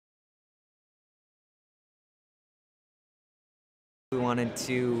We wanted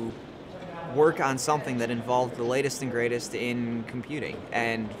to work on something that involved the latest and greatest in computing,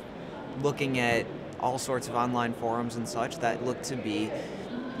 and looking at all sorts of online forums and such that looked to be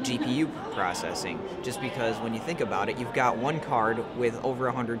GPU processing. Just because when you think about it, you've got one card with over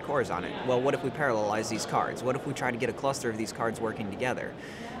 100 cores on it. Well, what if we parallelize these cards? What if we try to get a cluster of these cards working together?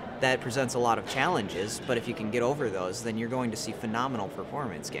 That presents a lot of challenges, but if you can get over those, then you're going to see phenomenal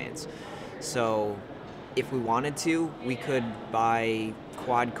performance gains. So if we wanted to, we could buy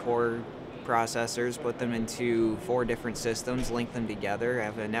quad-core processors, put them into 4 different systems, link them together,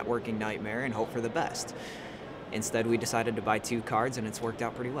 have a networking nightmare, and hope for the best. Instead, we decided to buy 2 cards, and it's worked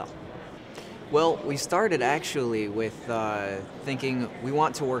out pretty well. Well, we started actually with thinking we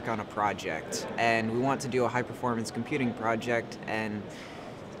want to work on a project, and we want to do a high-performance computing project, and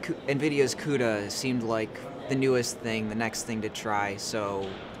NVIDIA's CUDA seemed like the newest thing, the next thing to try, so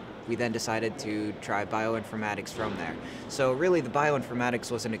we then decided to try bioinformatics from there. So really the bioinformatics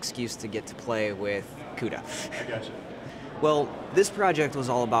was an excuse to get to play with CUDA. I gotcha. Well, this project was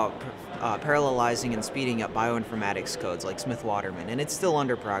all about parallelizing and speeding up bioinformatics codes like Smith-Waterman, and it's still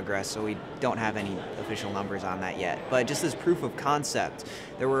under progress, so we don't have any official numbers on that yet. But just as proof of concept,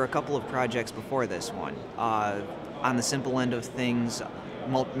 there were a couple of projects before this one. On the simple end of things,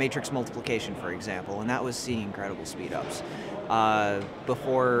 matrix multiplication, for example, and that was seeing incredible speed-ups.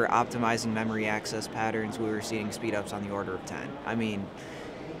 Before optimizing memory access patterns, we were seeing speed-ups on the order of 10. I mean,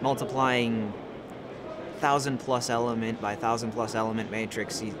 multiplying 1,000+ element by 1,000+ element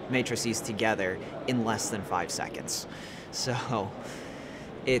matrices together in less than 5 seconds. So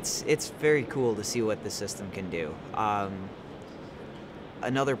it's very cool to see what the system can do.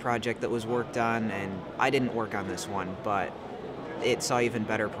 Another project that was worked on, and I didn't work on this one, but it saw even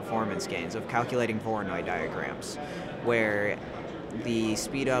better performance gains of calculating Voronoi diagrams, where the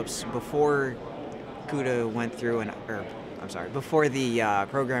speed-ups before CUDA went through before the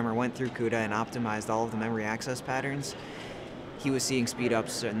programmer went through CUDA and optimized all of the memory access patterns, he was seeing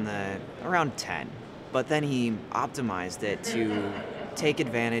speed-ups in around 10. But then he optimized it to take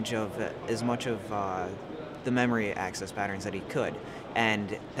advantage of as much of the memory access patterns that he could,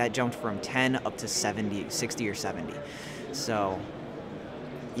 and that jumped from 10 up to 60 or 70. So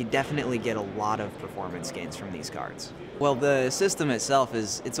you definitely get a lot of performance gains from these cards. Well, the system itself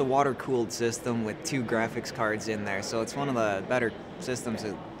it's a water-cooled system with 2 graphics cards in there, so it's one of the better systems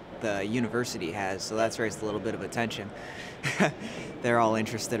that the university has, so that's raised a little bit of attention. They're all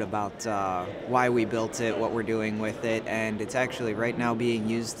interested about why we built it, what we're doing with it, and it's actually right now being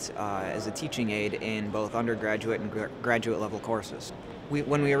used as a teaching aid in both undergraduate and graduate level courses.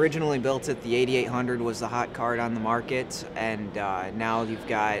 When we originally built it, the 8800 was the hot card on the market, and now you've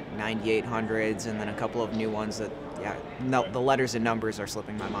got 9800s and then a couple of new ones that, the letters and numbers are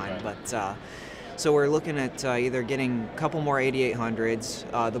slipping my mind, but so we're looking at either getting a couple more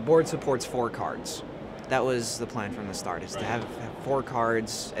 8800s. The board supports 4 cards. That was the plan from the start, is to have 4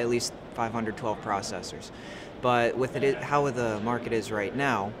 cards, at least 512 processors. But with how the market is right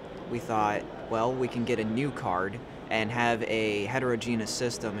now, we thought, well, we can get a new card and have a heterogeneous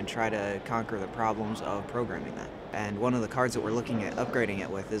system and try to conquer the problems of programming that. And one of the cards that we're looking at upgrading it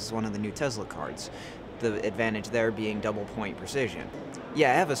with is one of the new Tesla cards. The advantage there being double point precision.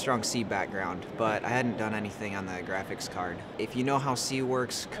 Yeah, I have a strong C background, but I hadn't done anything on the graphics card. If you know how C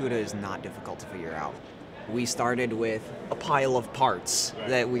works, CUDA is not difficult to figure out. We started with a pile of parts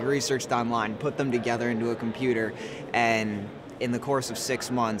that we researched online, put them together into a computer, and in the course of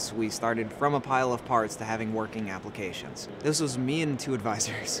 6 months, we started from a pile of parts to having working applications. This was me and 2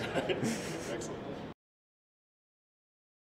 advisors.